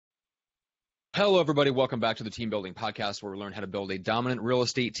Hello, everybody. Welcome back to the Team Building Podcast, where we learn how to build a dominant real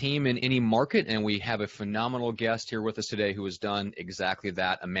estate team in any market. And we have a phenomenal guest here with us today who has done exactly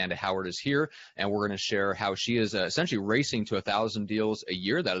that. Amanda Howard is here, and we're going to share how she is essentially racing to 1,000 deals a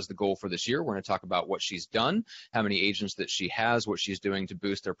year. That is the goal for this year. We're going to talk about what she's done, how many agents that she has, what she's doing to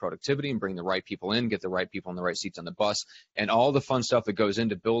boost their productivity and bring the right people in, get the right people in the right seats on the bus, and all the fun stuff that goes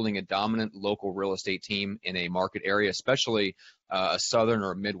into building a dominant local real estate team in a market area, especially a southern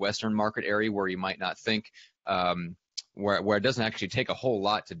or midwestern market area where you might not think where it doesn't actually take a whole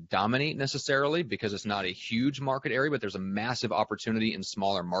lot to dominate necessarily because it's not a huge market area, but there's a massive opportunity in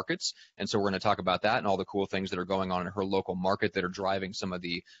smaller markets. And so we're going to talk about that and all the cool things that are going on in her local market that are driving some of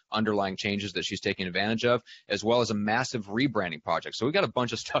the underlying changes that she's taking advantage of, as well as a massive rebranding project. So we got a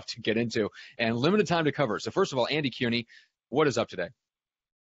bunch of stuff to get into and limited time to cover. So first of all, Andy Cuny, what is up today?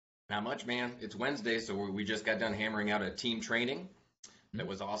 Not much, man. It's Wednesday, so we just got done hammering out a team training. That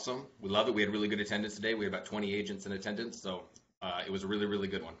was awesome. We love it. We had really good attendance today. We had about 20 agents in attendance, so it was a really, really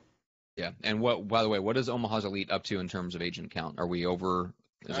good one. Yeah. And by the way, what is Omaha's Elite up to in terms of agent count? Are we over,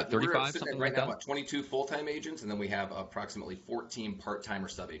 is it 35, something like that? Right now, about 22 full-time agents, and then we have approximately 14 part-time or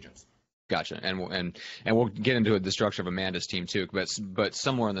sub-agents. Gotcha. And we'll get into the structure of Amanda's team too, but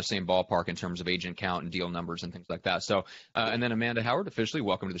somewhere in the same ballpark in terms of agent count and deal numbers and things like that. So, and then Amanda Howard, officially,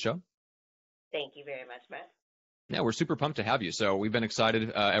 welcome to the show. Thank you very much, Matt. Yeah, we're super pumped to have you. So we've been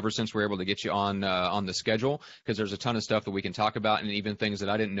excited ever since we were able to get you on the schedule because there's a ton of stuff that we can talk about and even things that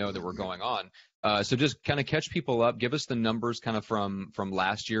I didn't know that were going on. So just kind of catch people up, give us the numbers kind of from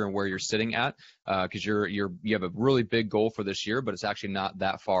last year and where you're sitting at because you have a really big goal for this year, but it's actually not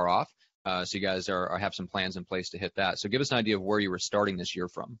that far off. So you guys have some plans in place to hit that. So give us an idea of where you were starting this year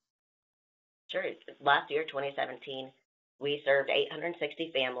from. Sure. Last year, 2017, we served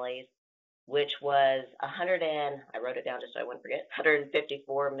 860 families, which was I wrote it down just so I wouldn't forget,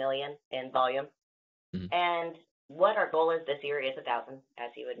 154 million in volume. Mm-hmm. And what our goal is this year is 1,000,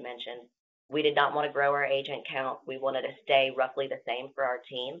 as you had mentioned. We did not want to grow our agent count. We wanted to stay roughly the same for our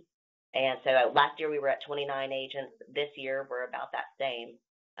team. And so last year we were at 29 agents. This year we're about that same.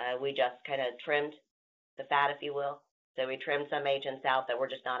 We just kind of trimmed the fat, if you will. So we trimmed some agents out that were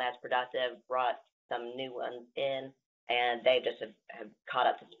just not as productive, brought some new ones in, and they just have caught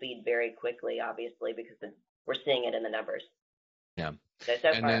up to speed very quickly, obviously, because we're seeing it in the numbers. Yeah. So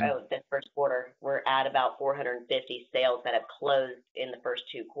far, this first quarter, we're at about 450 sales that have closed in the first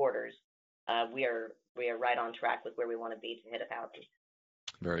 2 quarters. We are right on track with where we want to be to hit 1,000.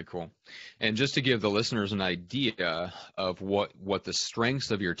 Very cool. And just to give the listeners an idea of what the strengths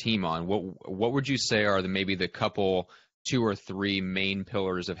of your team on, what would you say are maybe the couple 2 or 3 main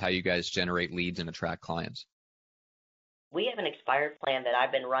pillars of how you guys generate leads and attract clients? We have an expired plan that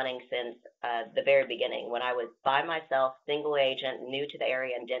I've been running since the very beginning. When I was by myself, single agent, new to the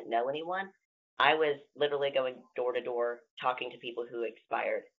area and didn't know anyone, I was literally going door to door talking to people who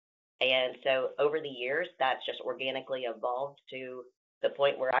expired. And so over the years, that's just organically evolved to the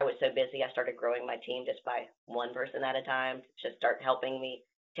point where I was so busy, I started growing my team just by one person at a time to just start helping me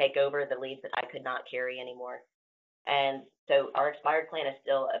take over the leads that I could not carry anymore. And so our expired plan is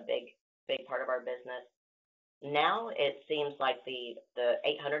still a big part of our business. Now it seems like the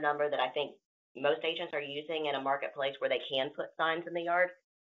 800 number that I think most agents are using in a marketplace where they can put signs in the yard,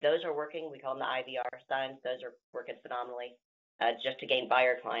 those are working. We call them the IVR signs. Those are working phenomenally just to gain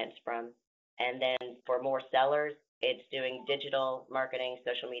buyer clients from. And then for more sellers, it's doing digital marketing,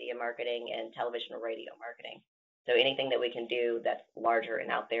 social media marketing, and television or radio marketing. So anything that we can do that's larger and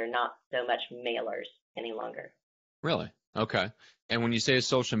out there, not so much mailers any longer. Really? Okay. And when you say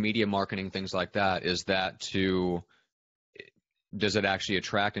social media marketing, things like that, does it actually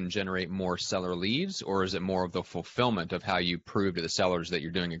attract and generate more seller leads, or is it more of the fulfillment of how you prove to the sellers that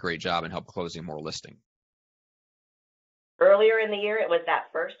you're doing a great job and help closing more listing? Earlier in the year, it was that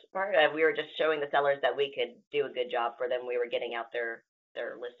first part. We were just showing the sellers that we could do a good job for them. We were getting out their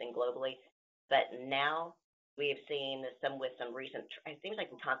listing globally. But now we've seen with some recent, it seems like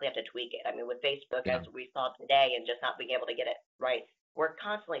we constantly have to tweak it. I mean, with Facebook, as we saw today, and just not being able to get it right, we're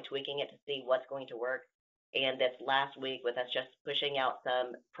constantly tweaking it to see what's going to work. And this last week, with us just pushing out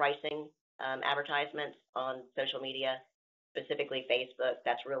some pricing advertisements on social media, specifically Facebook,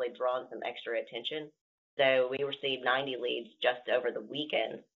 that's really drawn some extra attention. So we received 90 leads just over the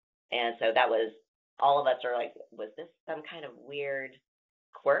weekend. And so that was, all of us are like, was this some kind of weird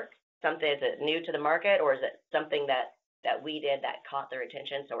quirk? Something, is it new to the market, or is it something that we did that caught their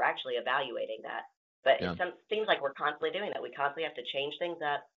attention? So we're actually evaluating that. But it seems like we're constantly doing that. We constantly have to change things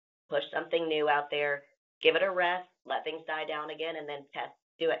up, push something new out there, give it a rest, let things die down again, and then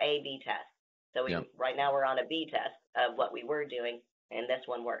do an A/B test. So right now we're on a B test of what we were doing, and this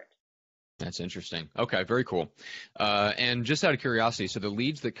one worked. That's interesting. Okay, very cool. And just out of curiosity, so the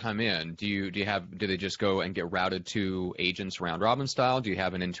leads that come in, do they just go and get routed to agents round robin style? Do you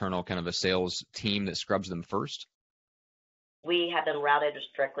have an internal kind of a sales team that scrubs them first? We have them routed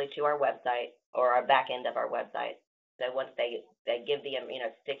strictly to our website or our back end of our website. So once they give the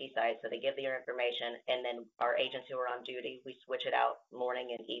sticky site, so they give their information, and then our agents who are on duty, we switch it out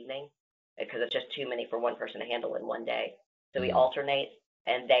morning and evening because it's just too many for one person to handle in one day. So we alternate,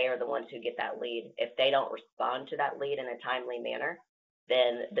 and they are the ones who get that lead. If they don't respond to that lead in a timely manner,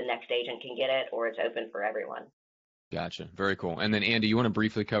 then the next agent can get it, or it's open for everyone. Gotcha. Very cool. And then Andy, you want to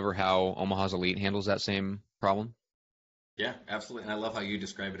briefly cover how Omaha's Elite handles that same problem? Yeah, absolutely. And I love how you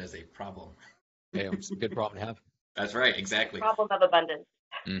describe it as a problem. Yeah, it's a good problem to have. That's right, exactly. Problem of abundance.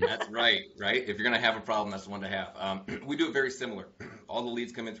 That's right, right? If you're going to have a problem, that's the one to have. We do it very similar. All the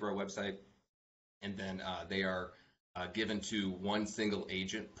leads come in through our website, and then they are given to one single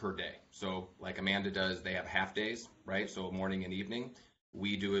agent per day. So like Amanda does, they have half days, right? So morning and evening.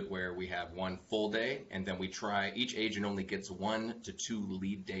 We do it where we have one full day, and then each agent only gets 1 to 2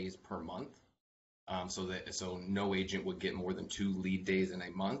 lead days per month. So no agent would get more than 2 lead days in a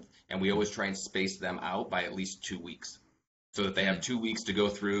month, and we always try and space them out by at least 2 weeks, so that they have 2 weeks to go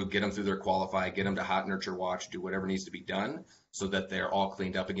through, get them through their qualify, get them to hot nurture watch, do whatever needs to be done, so that they're all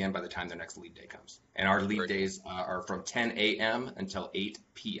cleaned up again by the time their next lead day comes. And our lead days are from 10 a.m. until 8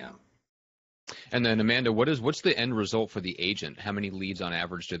 p.m. And then Amanda, what's the end result for the agent? How many leads on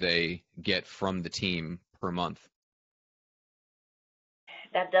average do they get from the team per month?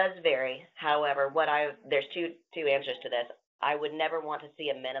 That does vary. However, there's two answers to this. I would never want to see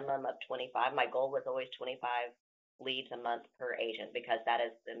a minimum of 25. My goal was always 25 leads a month per agent because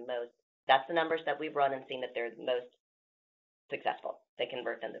that's the numbers that we've run and seen that they're the most successful. They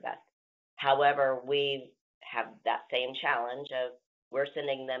convert them the best. However, we have that same challenge of we're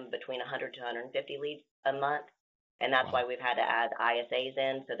sending them between 100 to 150 leads a month, and that's why we've had to add ISAs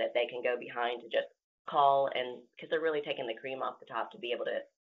in so that they can go behind to just call, and because they're really taking the cream off the top to be able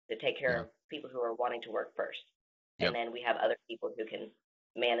to take care of people who are wanting to work first. And then we have other people who can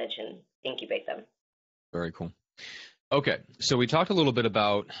manage and incubate them. Very cool. Okay, so we talked a little bit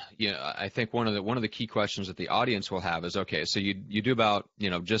about, I think one of the key questions that the audience will have is, okay, so you do about,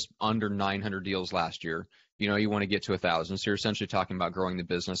 just under 900 deals last year. You want to get to 1,000, so you're essentially talking about growing the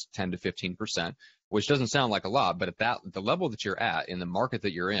business 10 to 15%, which doesn't sound like a lot, but at the level that you're at in the market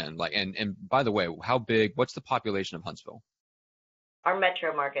that you're in, and by the way, what's the population of Huntsville? Our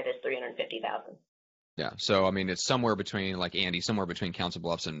metro market is 350,000. Yeah, so I mean, it's somewhere between, like Andy, somewhere between Council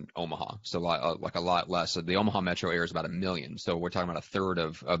Bluffs and Omaha, so like a lot less. So the Omaha metro area is about 1 million, so we're talking about a third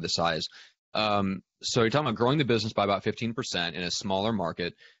of the size. So you're talking about growing the business by about 15% in a smaller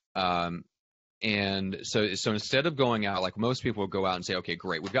market. And so instead of going out, like most people will go out and say, okay,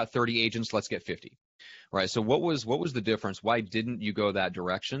 great, we've got 30 agents, let's get 50. Right. So what was the difference? Why didn't you go that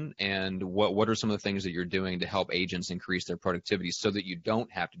direction? And what are some of the things that you're doing to help agents increase their productivity so that you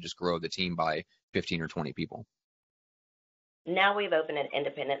don't have to just grow the team by 15 or 20 people? Now we've opened an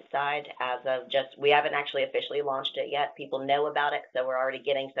independent side we haven't actually officially launched it yet. People know about it, so we're already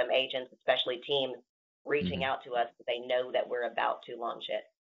getting some agents, especially teams, reaching out to us. They know that we're about to launch it.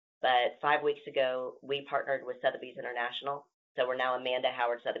 But 5 weeks ago, we partnered with Sotheby's International. So we're now Amanda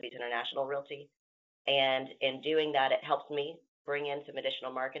Howard Sotheby's International Realty. And in doing that, it helps me bring in some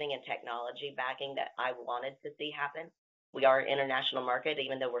additional marketing and technology backing that I wanted to see happen. We are an international market,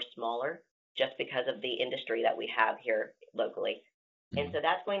 even though we're smaller, just because of the industry that we have here locally. And so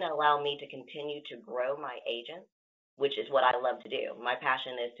that's going to allow me to continue to grow my agents, which is what I love to do. My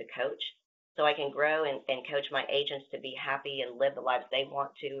passion is to coach, so I can grow and coach my agents to be happy and live the lives they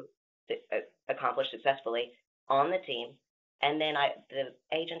want to accomplish successfully on the team. And then the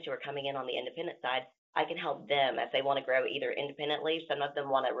agents who are coming in on the independent side, I can help them as they want to grow either independently. Some of them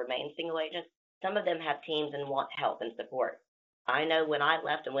want to remain single agents. Some of them have teams and want help and support. I know when I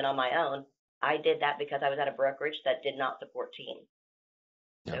left and went on my own, I did that because I was at a brokerage that did not support teams.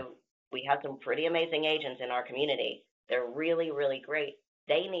 Yeah. So we have some pretty amazing agents in our community. They're really, really great.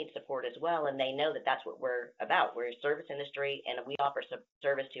 They need support as well, and they know that that's what we're about. We're a service industry, and we offer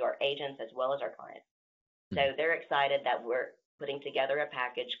service to our agents as well as our clients. So they're excited that we're putting together a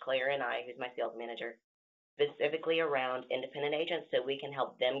package, Claire and I, who's my sales manager, specifically around independent agents so we can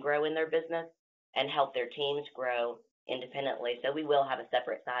help them grow in their business and help their teams grow independently. So we will have a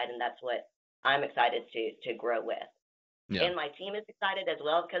separate side, and that's what I'm excited to grow with. Yeah. And my team is excited as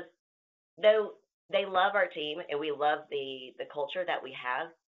well because though they love our team and we love the culture that we have,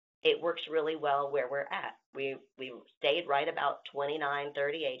 it works really well where we're at. We stayed right about 29,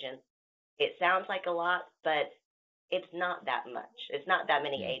 30 agents. It sounds like a lot, but it's not that much. It's not that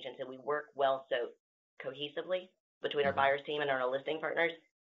many Yeah. agents, and we work well so cohesively between our Mhm. buyers team and our listing partners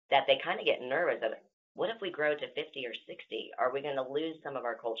that they kind of get nervous of it. What if we grow to 50 or 60? Are we going to lose some of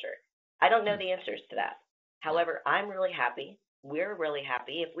our culture? I don't know Hmm. the answers to that. Yeah. However, I'm really happy. We're really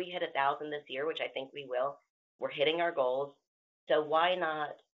happy. If we hit 1,000 this year, which I think we will, we're hitting our goals. So why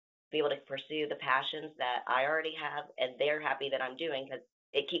not be able to pursue the passions that I already have and they're happy that I'm doing, because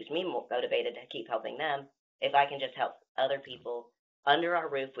it keeps me motivated to keep helping them. If I can just help other people under our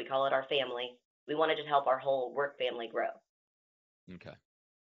roof, we call it our family. We want to just help our whole work family grow. Okay.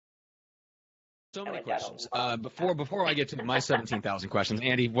 So I many went down a questions. long Before I get to my 17,000 questions,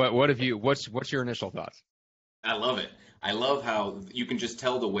 Andy, what have you? What's your initial thoughts? I love it. I love how you can just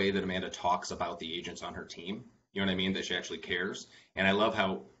tell the way that Amanda talks about the agents on her team. You know what I mean? That she actually cares. And I love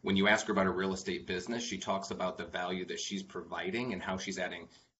how when you ask her about her real estate business, she talks about the value that she's providing and how she's adding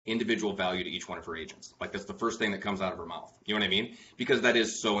individual value to each one of her agents. Like that's the first thing that comes out of her mouth. You know what I mean? Because that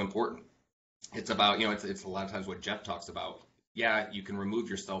is so important. It's about, it's a lot of times what Jeff talks about. Yeah, you can remove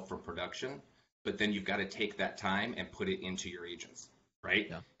yourself from production, but then you've got to take that time and put it into your agents, right?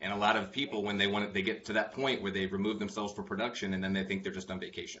 Yeah. And a lot of people, when they get to that point where they remove themselves from production and then they think they're just on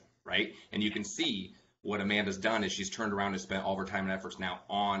vacation, right? And you can see what Amanda's done is she's turned around and spent all her time and efforts now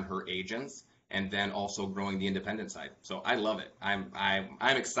on her agents and then also growing the independent side. So I love it. I'm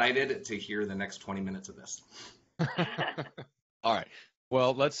excited to hear the next 20 minutes of this. All right.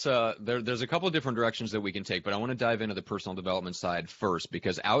 Well, let's there's a couple of different directions that we can take, but I want to dive into the personal development side first,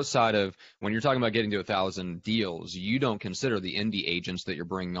 because outside of when you're talking about getting to 1,000 deals, you don't consider the indie agents that you're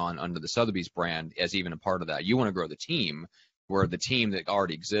bringing on under the Sotheby's brand as even a part of that. You want to grow the team, where the team that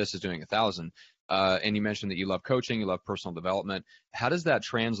already exists is doing 1,000. And you mentioned that you love coaching, you love personal development. How does that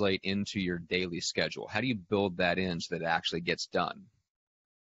translate into your daily schedule? How do you build that in so that it actually gets done?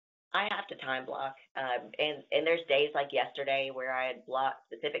 I have to time block, and there's days like yesterday where I had blocked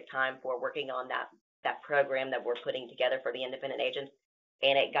specific time for working on that program that we're putting together for the independent agents,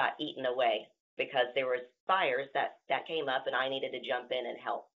 and it got eaten away because there was buyers that came up, and I needed to jump in and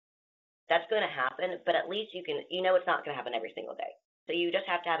help. That's going to happen, but at least it's not going to happen every single day. So you just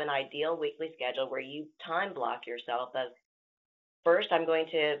have to have an ideal weekly schedule where you time block yourself of, first,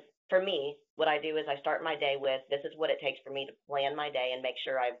 for me, what I do is I start my day with, this is what it takes for me to plan my day and make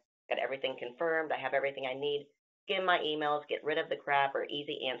sure I've got everything confirmed, I have everything I need, skim my emails, get rid of the crap or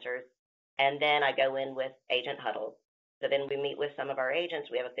easy answers, and then I go in with agent huddles. So then we meet with some of our agents.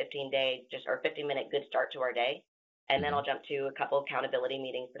 We have a 15-minute good start to our day, and then Mhm. I'll jump to a couple accountability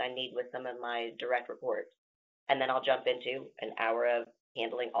meetings that I need with some of my direct reports. And then I'll jump into an hour of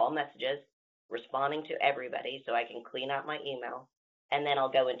handling all messages, responding to everybody so I can clean out my email, and then I'll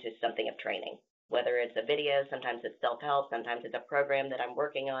go into something of training, whether it's a video, sometimes it's self-help, sometimes it's a program that I'm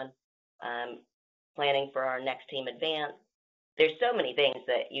working on, planning for our next team advance. There's so many things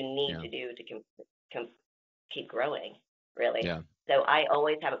that you need Yeah. to do to keep growing, really. Yeah. So I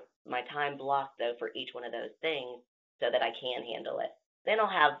always have my time blocked, though, for each one of those things so that I can handle it. Then I'll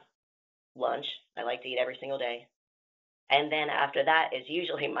have lunch. I like to eat every single day. And then after that is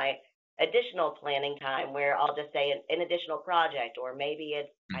usually my additional planning time where I'll just say an additional project, or maybe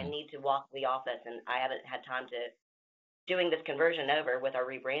it's I Mhm. need to walk the office and I haven't had time to doing this conversion over with our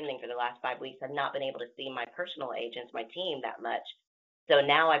rebranding for the last 5 weeks. I've not been able to see my personal agents, my team that much. So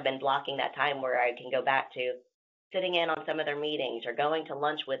now I've been blocking that time where I can go back to sitting in on some of their meetings or going to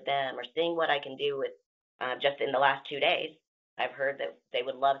lunch with them or seeing what I can do with just in the last 2 days. I've heard that they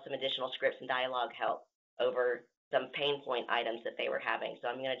would love some additional scripts and dialogue help over some pain point items that they were having. So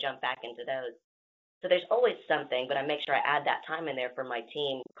I'm going to jump back into those. So there's always something, but I make sure I add that time in there for my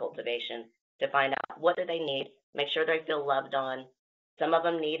team cultivation to find out what do they need, make sure they feel loved on. Some of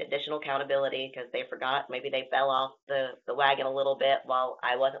them need additional accountability because they forgot, maybe they fell off the wagon a little bit while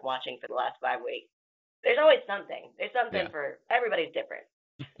I wasn't watching for the last 5 weeks. There's always something. There's something Yeah. for everybody's different.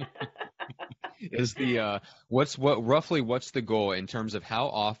 Is the what's the goal in terms of how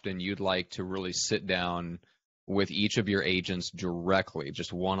often you'd like to really sit down with each of your agents directly,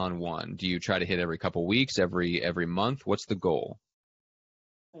 just one-on-one? Do you try to hit every couple weeks, every month? What's the goal?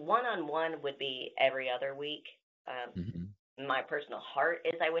 One-on-one would be every other week. Hmm. My personal heart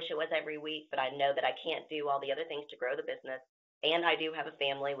is I wish it was every week, but I know that I can't do all the other things to grow the business. And I do have a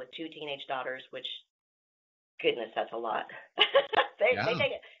family with 2 teenage daughters, which, goodness, that's a lot. They Yeah.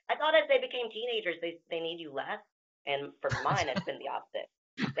 take it. I thought as they became teenagers, they need you less. And for mine, it's been the opposite.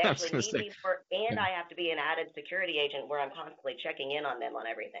 They I was actually gonna need say. me more, and Yeah. I have to be an added security agent where I'm constantly checking in on them on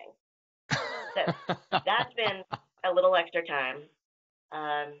everything. So that's been a little extra time.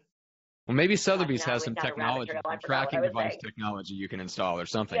 Um, Well, maybe Gosh, Sotheby's now I has went some down a rabbit technology, trail. I some forgot what I tracking was device saying. technology you can install or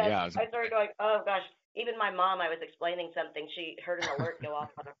something. Yes, Yeah. I started going, oh gosh. even my mom, I was explaining something. She heard an alert go off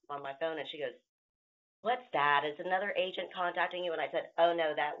on my phone, and she goes, "What's that? Is another agent contacting you?" And I said, "Oh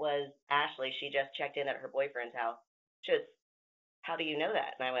no, that was Ashley. She just checked in at her boyfriend's house." She goes, "How do you know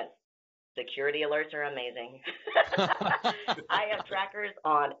that?" And I went, "Security alerts are amazing." I have trackers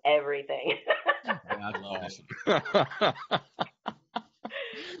on everything. That's awesome.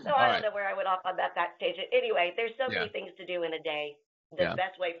 So I don't know where I went off on that tangent. Anyway, there's so many things to do in a day. The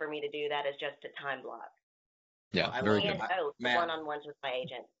best way for me to do that is just to time block. Yeah, Well, very good. And one-on-ones with my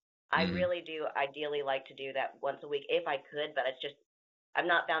agent. I really do ideally like to do that once a week if I could, but it's just I've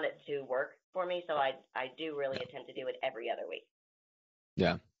not found it to work for me, so I do really attempt to do it every other week.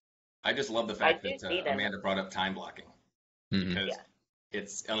 Yeah. I just love the fact that Amanda brought up time blocking, because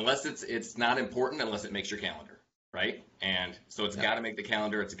it's not important unless it makes your calendar, right? And so it's got to make the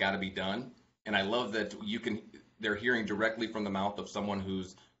calendar. It's got to be done. And I love that they're hearing directly from the mouth of someone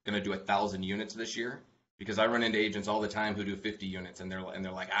who's going to do 1,000 units this year. Because I run into agents all the time who do 50 units, and they're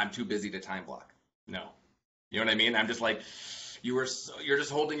like, "I'm too busy to time block." No, you know what I mean? I'm just like, you're just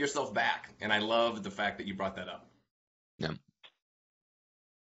holding yourself back, and I love the fact that you brought that up. Yeah.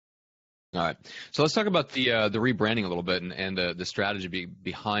 All right. So let's talk about the rebranding a little bit and the strategy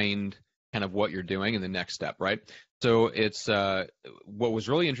behind kind of what you're doing and the next step, right? So it's what was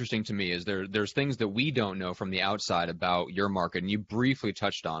really interesting to me is there's things that we don't know from the outside about your market, and you briefly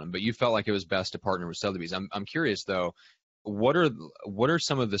touched on them, but you felt like it was best to partner with Sotheby's. I'm curious though, what are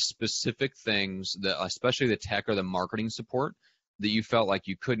some of the specific things that, especially the tech or the marketing support, that you felt like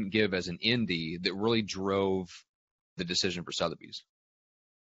you couldn't give as an indie that really drove the decision for Sotheby's?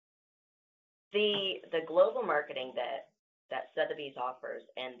 The global marketing that Sotheby's offers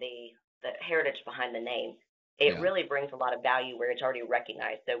and the heritage behind the name, it really brings a lot of value where it's already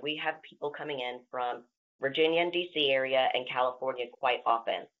recognized. So we have people coming in from Virginia and DC area and California quite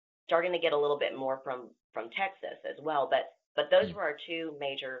often, starting to get a little bit more from Texas as well. But those were our two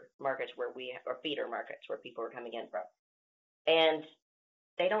major markets or feeder markets where people were coming in from. And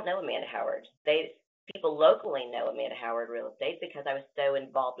they don't know Amanda Howard. People locally know Amanda Howard Real Estate because I was so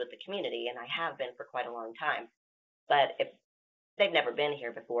involved with the community, and I have been for quite a long time. But if they've never been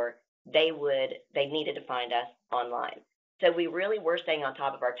here before, they needed to find us online. So we really were staying on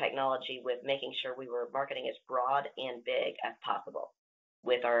top of our technology with making sure we were marketing as broad and big as possible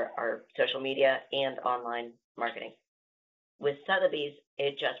with our social media and online marketing. With Sotheby's,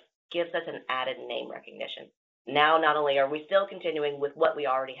 it just gives us an added name recognition. Now, not only are we still continuing with what we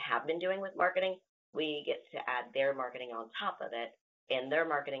already have been doing with marketing, we get to add their marketing on top of it. And their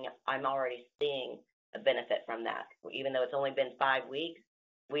marketing, I'm already seeing a benefit from that. Even though it's only been 5 weeks,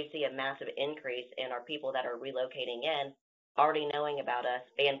 we see a massive increase in our people that are relocating in, already knowing about us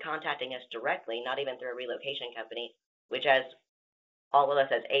and contacting us directly, not even through a relocation company, which, as all of us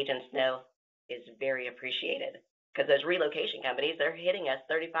as agents know, is very appreciated. Because those relocation companies, they're hitting us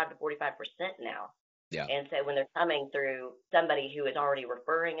 35 to 45% now. Yeah. And so when they're coming through somebody who is already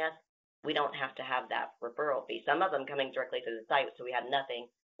referring us, we don't have to have that referral fee. Some of them coming directly to the site, so we had nothing.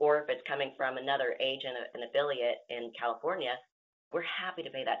 Or if it's coming from another agent, an affiliate in California, we're happy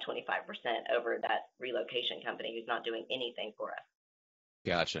to pay that 25% over that relocation company who's not doing anything for us.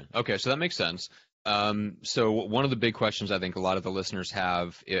 Gotcha. Okay, so that makes sense. So one of the big questions I think a lot of the listeners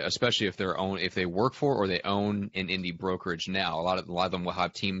have, especially if they work for or they own an indie brokerage now, a lot of them will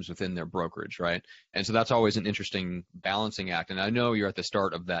have teams within their brokerage, right? And so that's always an interesting balancing act. And I know you're at the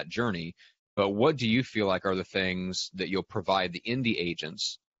start of that journey, but what do you feel like are the things that you'll provide the indie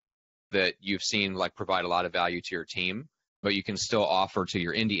agents that you've seen like provide a lot of value to your team, but you can still offer to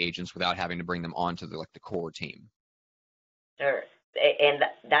your indie agents without having to bring them onto the core team? Sure. And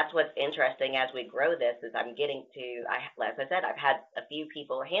that's what's interesting as we grow this is I'm getting to, as I said, I've had a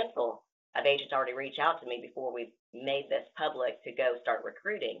handful of agents already reach out to me before we made this public to go start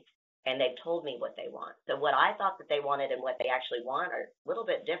recruiting, and they've told me what they want. So what I thought that they wanted and what they actually want are a little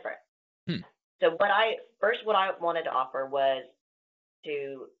bit different. So what I wanted to offer was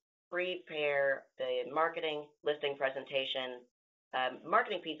to prepare the marketing, listing presentation,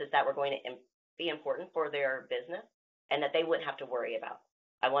 marketing pieces that were going to be important for their business and that they wouldn't have to worry about.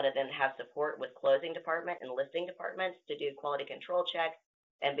 I wanted them to have support with closing department and listing departments to do quality control checks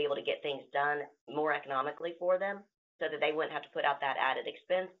and be able to get things done more economically for them so that they wouldn't have to put out that added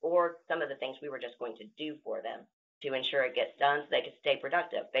expense or some of the things we were just going to do for them to ensure it gets done so they could stay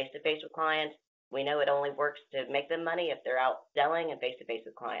productive. Face-to-face with clients, we know it only works to make them money if they're out selling and face-to-face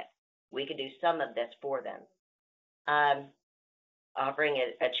with clients. We could do some of this for them. Offering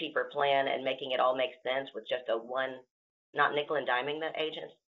a cheaper plan and making it all make sense with just not nickel and diming the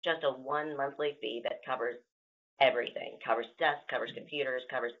agents, just a one monthly fee that covers everything, covers desks, covers computers,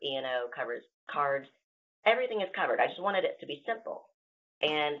 covers E&O, covers cards, everything is covered. I just wanted it to be simple.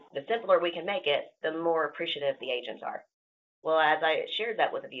 And the simpler we can make it, the more appreciative the agents are. Well, as I shared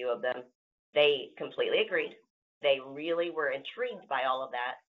that with a few of them, they completely agreed. They really were intrigued by all of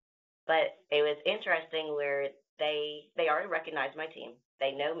that. But it was interesting where they already recognize my team.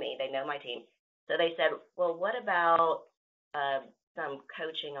 They know me. They know my team. So they said, well, what about some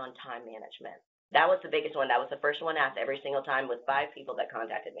coaching on time management? That was the biggest one. That was the first one asked every single time with 5 people that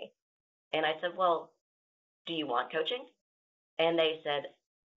contacted me. And I said, well, do you want coaching? And they said,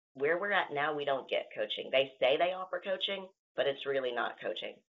 where we're at now, we don't get coaching. They say they offer coaching, but it's really not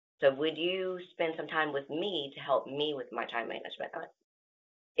coaching. So would you spend some time with me to help me with my time management?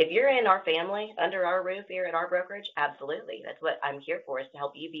 If you're in our family, under our roof here at our brokerage, absolutely. That's what I'm here for, is to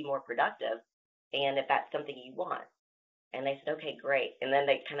help you be more productive. And if that's something you want. And they said, okay, great. And then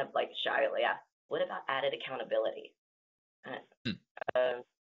they kind of like shyly asked, what about added accountability?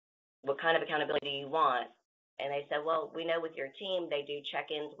 What kind of accountability do you want? And they said, well, we know with your team, they do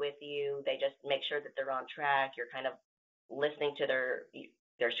check-ins with you. They just make sure that they're on track. You're kind of listening to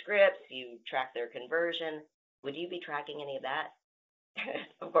their scripts. You track their conversion. Would you be tracking any of that?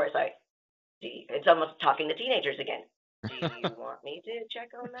 Of course, it's almost talking to teenagers again. Do you want me to check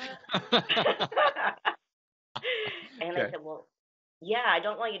on that? And Okay. they said, well, yeah, I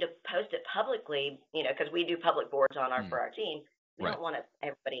don't want you to post it publicly, because we do public boards for our team. We Right. don't want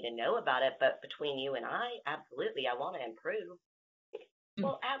everybody to know about it, but between you and I, absolutely, I want to improve.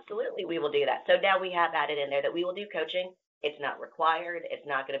 Well, absolutely, we will do that. So now we have added in there that we will do coaching. It's not required. It's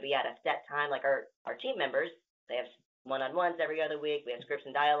not going to be at a set time like our team members. They have one-on-ones every other week. We have scripts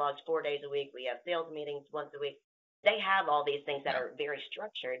and dialogues 4 days a week. We have sales meetings once a week. They have all these things that are very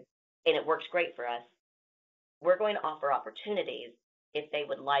structured, and it works great for us. We're going to offer opportunities if they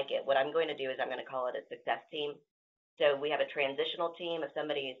would like it. What I'm going to do is I'm going to call it a success team. So we have a transitional team. If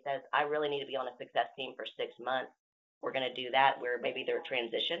somebody says, I really need to be on a success team for 6 months, we're going to do that, where maybe they're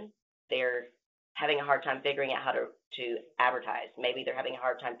transition. They're having a hard time figuring out how to advertise. Maybe they're having a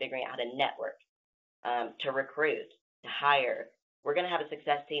hard time figuring out how to network, to recruit, to hire. We're going to have a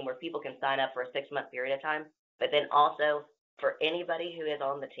success team where people can sign up for a 6-month period of time, but then also for anybody who is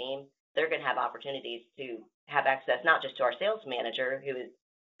on the team, they're going to have opportunities to have access not just to our sales manager,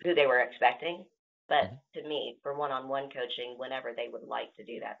 who they were expecting, but to me for one-on-one coaching whenever they would like to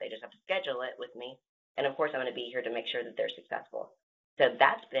do that. They just have to schedule it with me. And of course, I'm going to be here to make sure that they're successful. So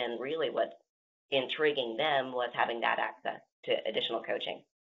that's been really what's intriguing them, was having that access to additional coaching.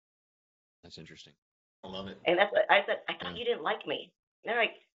 That's interesting. I love it. And that's what I said. I thought you didn't like me. And they're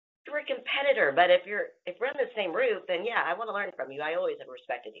like, you're a competitor, but if we're on the same roof, then yeah, I want to learn from you. I always have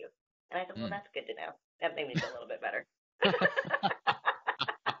respected you. And I said, well, that's good to know. That made me feel a little bit better.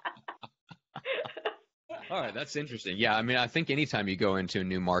 All right, that's interesting. Yeah, I mean, I think anytime you go into a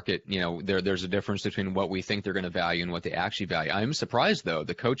new market, there's a difference between what we think they're going to value and what they actually value. I'm surprised though,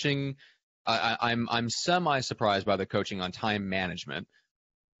 the coaching. I'm semi-surprised by the coaching on time management.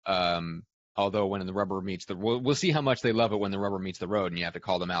 Although when the rubber meets we'll see how much they love it when the rubber meets the road, and you have to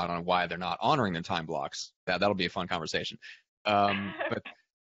call them out on why they're not honoring their time blocks. That'll be a fun conversation.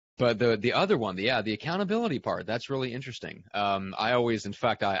 But the other one, the accountability part, that's really interesting. I always, in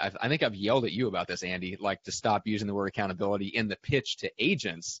fact, I think I've yelled at you about this, Andy, like to stop using the word accountability in the pitch to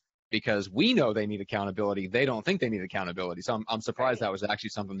agents, because we know they need accountability. They don't think they need accountability. So I'm surprised that was actually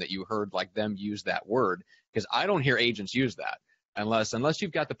something that you heard like them use that word, because I don't hear agents use that unless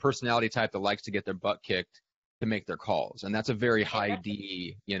you've got the personality type that likes to get their butt kicked to make their calls. And that's a very high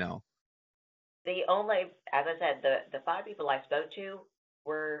D, The only, as I said, the 5 people I spoke to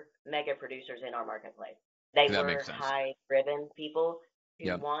were mega producers in our marketplace. They were high-driven people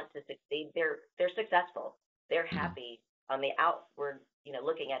who want to succeed. They're successful. They're happy. On the outward,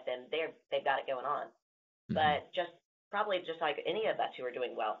 looking at them, they've got it going on. But probably just like any of us who are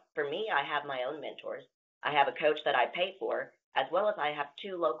doing well. For me, I have my own mentors. I have a coach that I pay for, as well as I have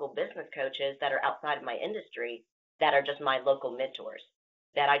 2 local business coaches that are outside of my industry that are just my local mentors,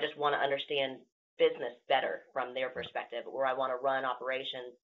 that I just want to understand business better from their perspective, or I want to run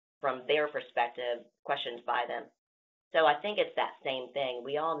operations from their perspective, questions by them. So I think it's that same thing.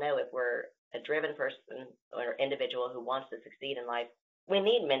 We all know if we're a driven person or individual who wants to succeed in life, we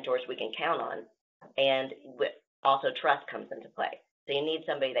need mentors we can count on. And also trust comes into play. So you need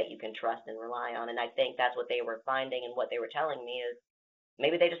somebody that you can trust and rely on. And I think that's what they were finding, and what they were telling me is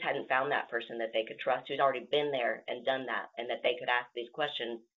maybe they just hadn't found that person that they could trust, who's already been there and done that, and that they could ask these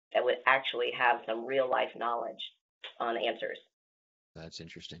questions that would actually have some real life knowledge on answers. That's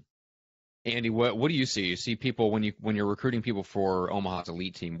interesting. Andy, what do you see? You see people when you're recruiting people for Omaha's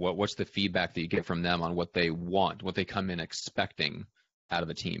elite team, what's the feedback that you get from them on what they want, what they come in expecting out of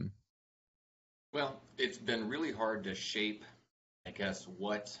a team? Well, it's been really hard to shape, I guess,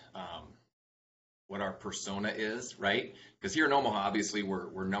 what our persona is, right? Because here in Omaha, obviously,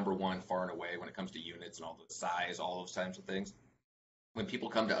 we're number one far and away when it comes to units and all the size, all those types of things. When people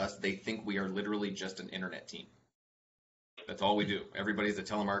come to us, they think we are literally just an internet team. That's all we do. Everybody's a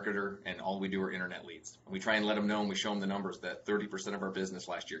telemarketer, and all we do are internet leads. And we try and let them know, and we show them the numbers that 30% of our business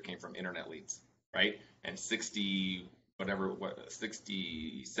last year came from internet leads, right? And 67%,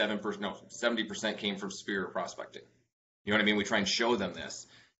 no, 70% came from superior prospecting. You know what I mean? We try and show them this.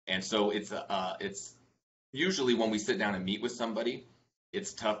 And so it's usually when we sit down and meet with somebody,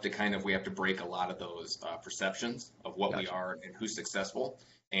 it's tough to we have to break a lot of those perceptions of what we are and who's successful.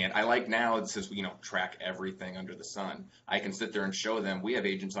 And I like now, since we track everything under the sun, I can sit there and show them we have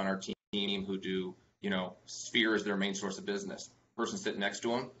agents on our team who do, Sphere is their main source of business. Person sitting next to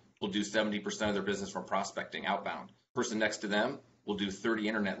them will do 70% of their business from prospecting outbound. Person next to them will do 30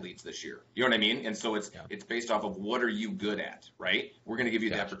 internet leads this year. You know what I mean? And so it's based off of what are you good at, right? We're going to give you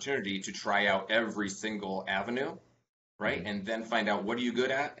the opportunity to try out every single avenue, right? Mm-hmm. And then find out what are you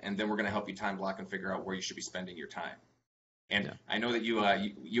good at, and then we're going to help you time block and figure out where you should be spending your time. And I know that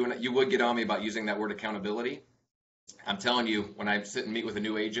you would get on me about using that word accountability. I'm telling you, when I sit and meet with a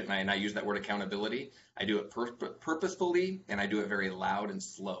new agent and I use that word accountability, I do it purposefully, and I do it very loud and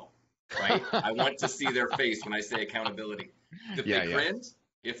slow, right? I want to see their face when I say accountability. If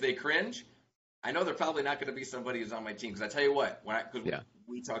they cringe, I know they're probably not going to be somebody who's on my team. Because I tell you what,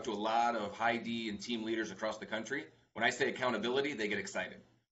 we talk to a lot of high D and team leaders across the country. When I say accountability, they get excited.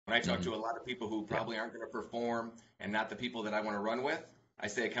 When I talk to a lot of people who probably aren't going to perform and not the people that I want to run with, I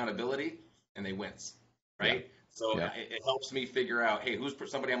say accountability, and they wince, right? Yeah. So it helps me figure out, hey, who's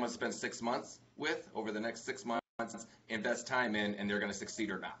somebody I'm going to spend 6 months with over the next 6 months, invest time in, and they're going to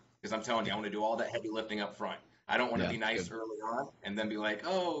succeed or not. Because I'm telling you, I want to do all that heavy lifting up front. I don't want to be nice early on and then be like,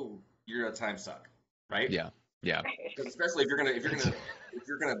 oh, you're a time suck, right? Yeah. Especially if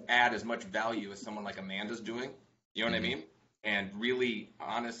you're gonna add as much value as someone like Amanda's doing, you know what I mean? And really,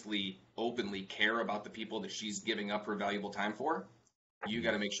 honestly, openly care about the people that she's giving up her valuable time for. You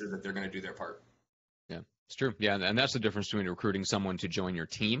got to make sure that they're going to do their part. Yeah, it's true. Yeah, and that's the difference between recruiting someone to join your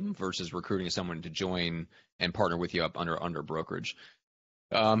team versus recruiting someone to join and partner with you up under brokerage.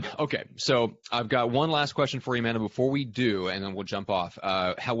 Okay, so I've got one last question for you, Amanda, before we do, and then we'll jump off.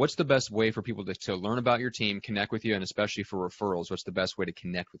 What's the best way for people to learn about your team, connect with you, and especially for referrals, what's the best way to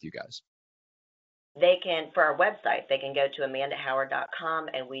connect with you guys? They can, for our website, they can go to amandahoward.com,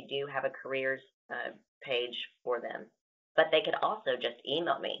 and we do have a careers page for them. But they could also just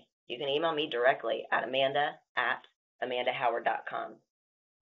email me. You can email me directly at amanda@amandahoward.com.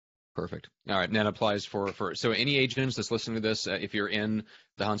 Perfect. All right. And that applies for so any agents that's listening to this, if you're in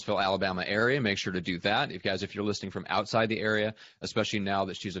the Huntsville, Alabama area, make sure to do that. If you're listening from outside the area, especially now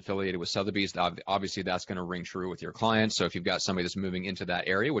that she's affiliated with Sotheby's, obviously that's going to ring true with your clients. So if you've got somebody that's moving into that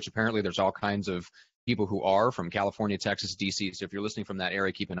area, which apparently there's all kinds of people who are from California, Texas, DC. So if you're listening from that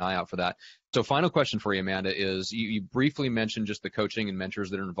area, keep an eye out for that. So final question for you, Amanda, is you briefly mentioned just the coaching and mentors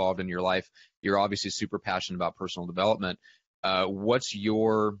that are involved in your life. You're obviously super passionate about personal development. What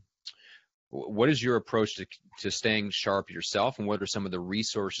is your approach to staying sharp yourself, and what are some of the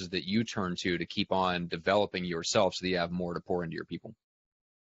resources that you turn to keep on developing yourself so that you have more to pour into your people?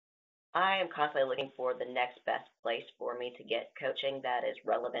 I am constantly looking for the next best place for me to get coaching that is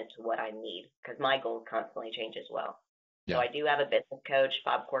relevant to what I need, because my goals constantly change as well. Yeah. So I do have a business coach,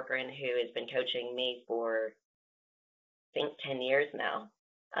 Bob Corcoran, who has been coaching me for, I think, 10 years now.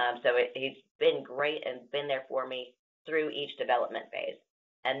 He's been great and been there for me through each development phase.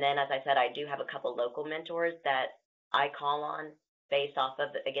 And then, as I said, I do have a couple local mentors that I call on based off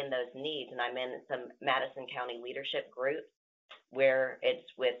of, again, those needs. And I'm in some Madison County leadership groups where it's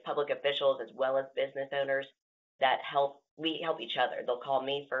with public officials as well as business owners that we help each other. They'll call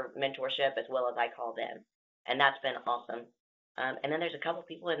me for mentorship as well as I call them. And that's been awesome. And then there's a couple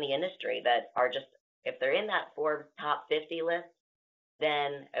people in the industry that are just, if they're in that Forbes top 50 list,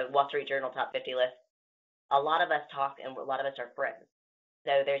 then Wall Street Journal top 50 list, a lot of us talk and a lot of us are friends.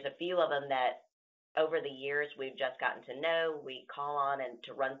 So there's a few of them that over the years we've just gotten to know. We call on and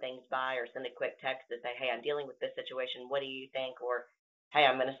to run things by or send a quick text to say, hey, I'm dealing with this situation. What do you think? Or, hey,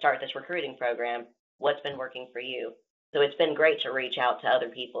 I'm going to start this recruiting program. What's been working for you? So it's been great to reach out to other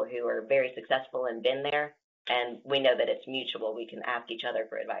people who are very successful and been there. And we know that it's mutual. We can ask each other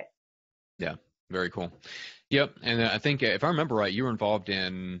for advice. Yeah. Very cool. Yep. And I think if I remember right, you were involved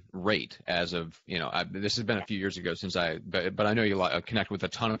in Rate as of, this has been a few years ago but I know you connect with a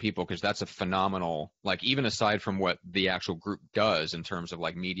ton of people because that's a phenomenal, like even aside from what the actual group does in terms of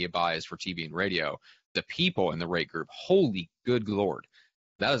like media buys for TV and radio, the people in the Rate group, holy good Lord,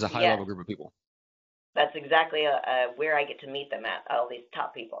 that is a high level group of people. that's exactly where I get to meet them at, all these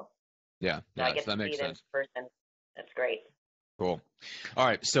top people. Yeah, So I yeah, get so that to makes see them sense. in person. That's great. Cool. All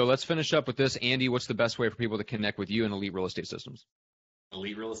right, so let's finish up with this. Andy, what's the best way for people to connect with you and Elite Real Estate Systems?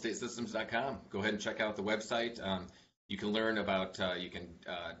 EliteRealEstateSystems.com. Go ahead and check out the website. You can learn about, you can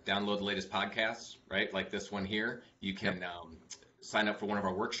download the latest podcasts, right? Like this one here. You can sign up for one of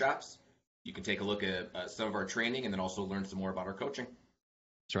our workshops. You can take a look at some of our training and then also learn some more about our coaching.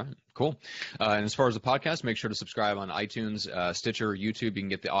 That's right. Cool. And as far as the podcast, make sure to subscribe on iTunes, Stitcher, YouTube. You can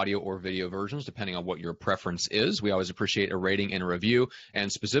get the audio or video versions depending on what your preference is. We always appreciate a rating and a review. And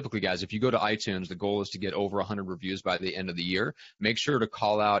specifically, guys, if you go to iTunes, the goal is to get over 100 reviews by the end of the year. Make sure to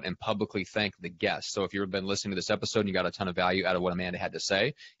call out and publicly thank the guests. So if you've been listening to this episode and you got a ton of value out of what Amanda had to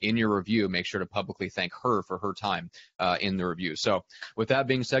say, in your review, make sure to publicly thank her for her time in the review. So with that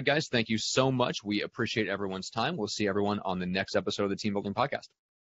being said, guys, thank you so much. We appreciate everyone's time. We'll see everyone on the next episode of the Team Building Podcast.